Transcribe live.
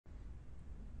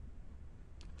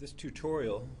This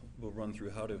tutorial will run through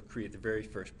how to create the very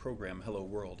first program,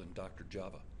 helloWorld, in Dr.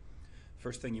 Java.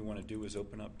 First thing you want to do is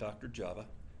open up Dr. Java.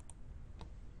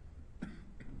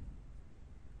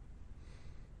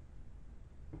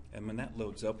 And when that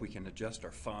loads up, we can adjust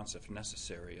our fonts if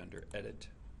necessary under Edit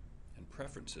and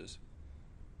Preferences.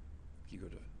 You go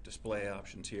to Display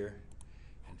Options here,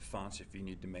 and Fonts if you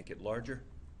need to make it larger.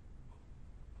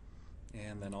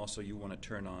 And then also you want to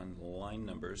turn on line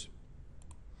numbers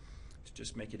to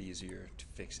just make it easier to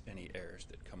fix any errors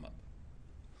that come up.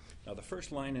 Now the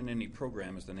first line in any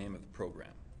program is the name of the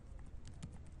program.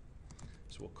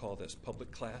 So we'll call this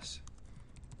public class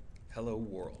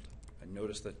helloWorld. And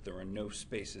notice that there are no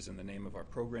spaces in the name of our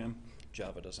program.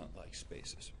 Java doesn't like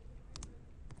spaces.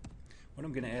 What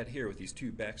I'm going to add here with these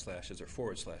two backslashes or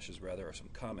forward slashes rather are some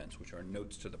comments which are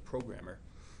notes to the programmer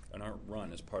and aren't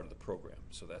run as part of the program.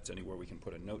 So that's anywhere we can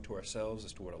put a note to ourselves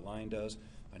as to what a line does,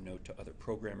 a note to other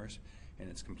programmers, and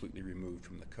it's completely removed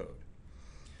from the code.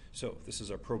 So this is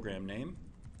our program name,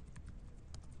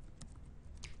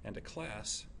 and a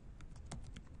class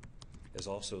is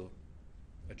also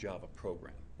a Java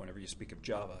program. Whenever you speak of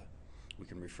Java, we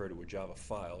can refer to a Java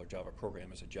file or Java program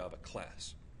as a Java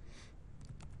class.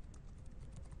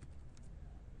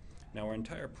 Now our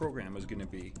entire program is going to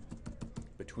be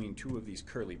between two of these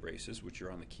curly braces, which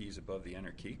are on the keys above the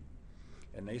Enter key,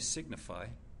 and they signify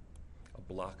a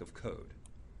block of code.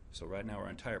 So right now our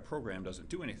entire program doesn't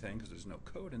do anything because there's no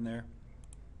code in there,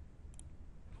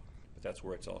 but that's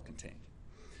where it's all contained.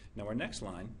 Now our next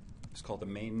line is called the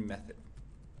main method.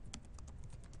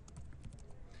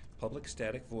 Public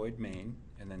static void main,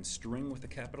 and then string with a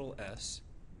capital S,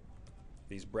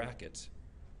 these brackets,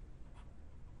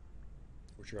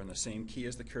 which are on the same key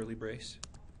as the curly brace,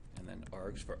 and then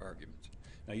args for arguments.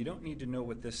 Now you don't need to know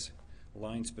what this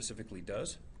line specifically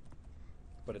does,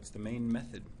 but it's the main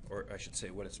method, or I should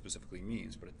say what it specifically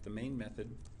means, but it's the main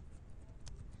method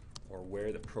or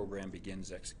where the program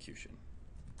begins execution.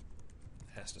 It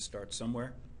has to start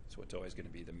somewhere, so it's always going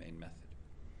to be the main method.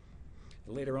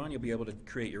 Later on you'll be able to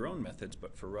create your own methods,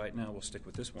 but for right now we'll stick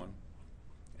with this one.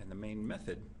 And the main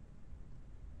method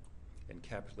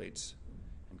encapsulates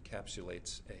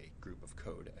a group of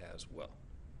code as well.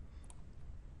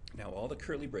 Now all the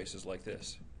curly braces like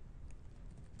this,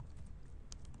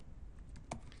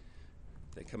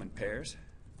 they come in pairs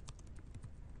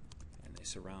and they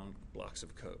surround blocks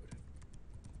of code.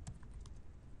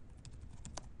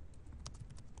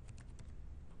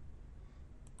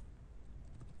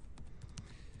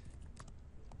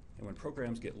 And when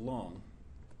programs get long,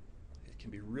 it can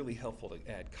be really helpful to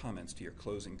add comments to your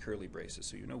closing curly braces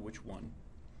so you know which one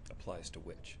applies to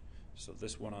which. So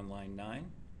this one on line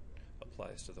 9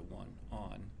 applies to the one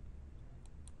on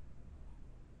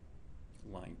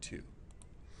line 2,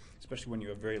 especially when you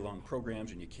have very long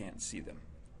programs and you can't see them.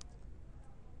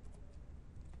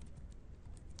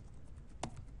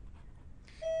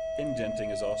 Indenting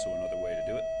is also another way to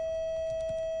do it.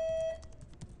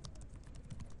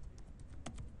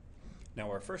 Now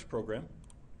our first program,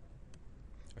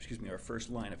 our first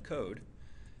line of code,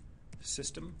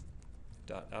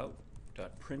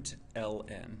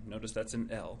 system.out.println. Notice that's an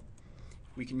L.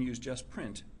 We can use just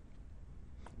print,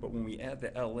 but when we add the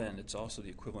ln, it's also the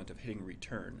equivalent of hitting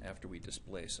return after we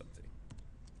display something.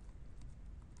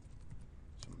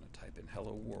 So I'm going to type in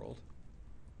hello world.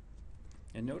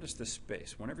 And notice this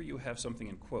space. Whenever you have something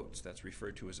in quotes, that's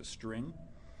referred to as a string,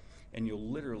 and you'll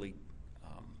literally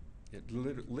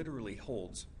literally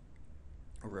holds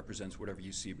or represents whatever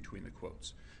you see between the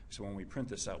quotes. So when we print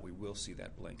this out, we will see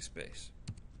that blank space.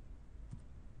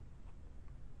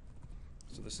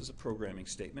 So this is a programming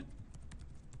statement.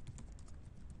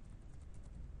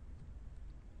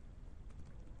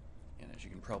 And as you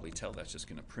can probably tell, that's just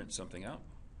going to print something out.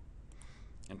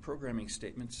 And programming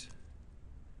statements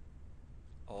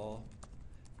all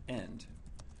end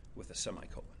with a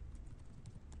semicolon.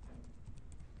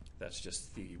 That's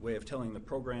just the way of telling the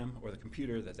program or the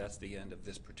computer that that's the end of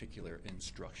this particular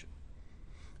instruction.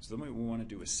 So then what we want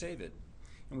to do is save it,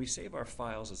 and we save our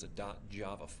files as a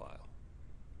 .java file.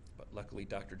 But luckily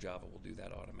Dr. Java will do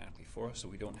that automatically for us, so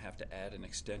we don't have to add an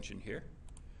extension here.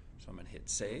 So I'm going to hit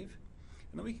save,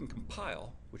 and then we can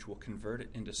compile, which will convert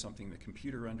it into something the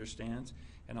computer understands,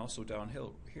 and also down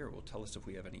here it will tell us if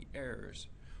we have any errors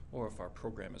or if our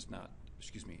program is not,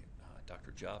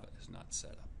 Dr. Java is not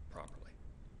set up properly.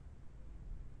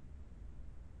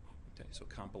 Okay, so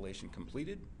compilation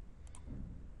completed,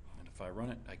 and if I run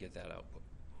it, I get that output.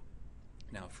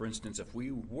 Now, for instance, if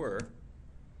we were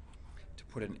to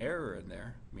put an error in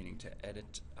there, meaning to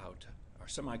edit out our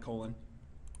semicolon,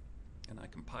 and I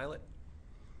compile it,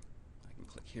 I can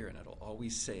click here and it'll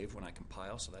always save when I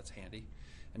compile, so that's handy.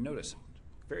 And notice,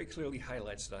 very clearly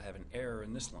highlights that I have an error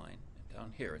in this line. And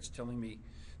down here, it's telling me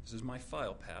this is my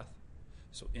file path.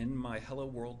 So in my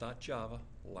helloWorld.java,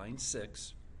 line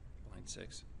 6,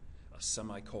 a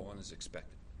semicolon is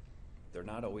expected. They're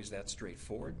not always that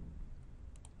straightforward,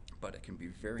 but it can be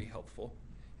very helpful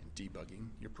in debugging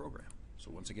your program. So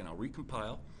once again, I'll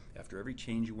recompile after every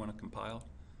change you want to compile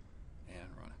and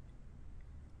run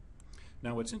it.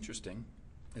 Now what's interesting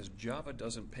is Java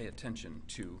doesn't pay attention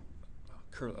to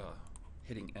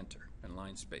hitting enter and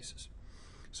line spaces.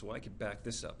 So I could back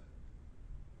this up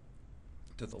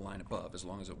to the line above as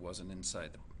long as it wasn't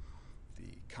inside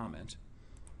the comment.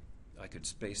 I could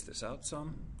space this out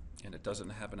some, and it doesn't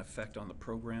have an effect on the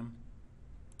program.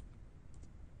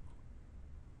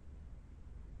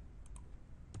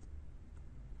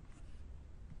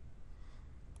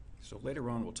 So later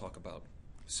on we'll talk about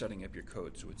setting up your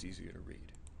code so it's easier to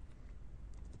read.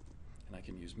 And I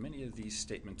can use many of these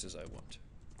statements as I want.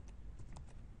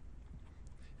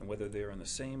 And whether they're in the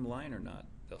same line or not,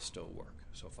 they'll still work.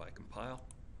 So if I compile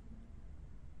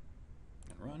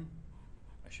and run,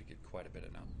 I should get quite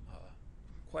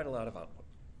a lot of output.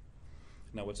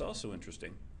 Now what's also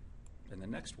interesting, in the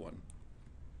next one,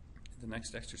 the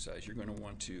next exercise, you're going to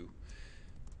want to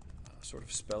sort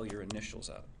of spell your initials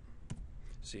out.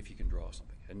 See if you can draw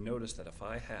something. And notice that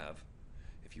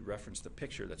if you reference the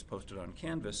picture that's posted on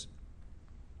Canvas,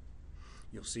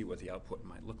 you'll see what the output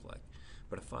might look like.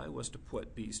 But if I was to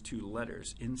put these two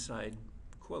letters inside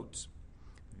quotes,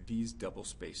 these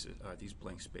these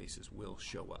blank spaces will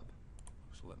show up.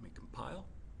 So let me compile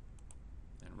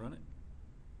and run it.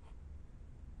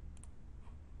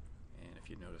 And if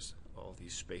you notice all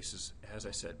these spaces, as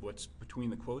I said, what's between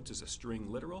the quotes is a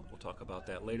string literal. We'll talk about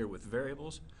that later with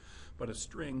variables. But a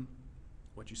string,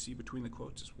 what you see between the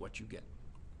quotes is what you get.